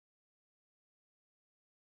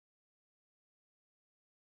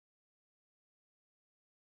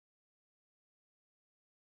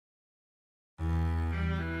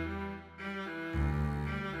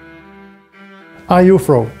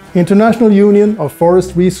IUFRO, International Union of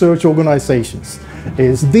Forest Research Organizations,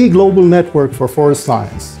 is the global network for forest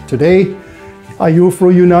science. Today,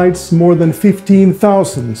 IUFRO unites more than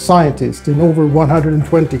 15,000 scientists in over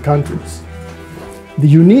 120 countries. The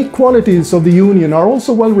unique qualities of the union are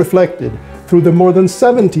also well reflected through the more than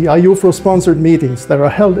 70 IUFRO-sponsored meetings that are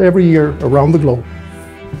held every year around the globe.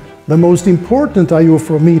 The most important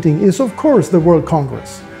IUFRO meeting is, of course, the World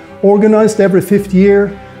Congress, organized every 5th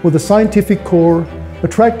year with a scientific core,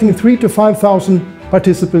 attracting 3,000 to 5,000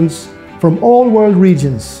 participants from all world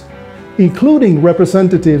regions, including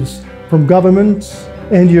representatives from governments,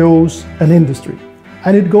 NGOs, and industry.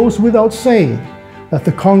 And it goes without saying that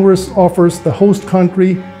the Congress offers the host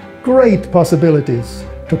country great possibilities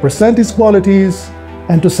to present its qualities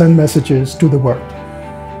and to send messages to the world.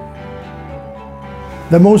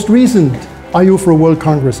 The most recent IUFRO World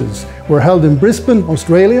Congresses were held in Brisbane,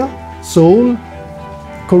 Australia, Seoul,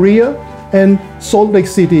 Korea, and Salt Lake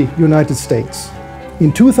City, United States.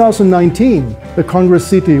 In 2019, the Congress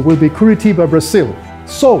city will be Curitiba, Brazil.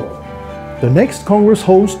 So, the next Congress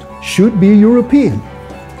host should be European.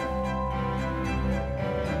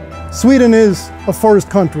 Sweden is a forest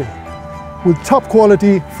country with top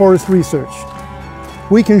quality forest research.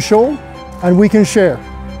 We can show and we can share.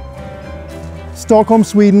 Stockholm,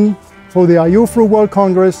 Sweden, for the IUFRO World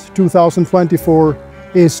Congress 2024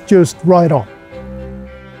 is just right on.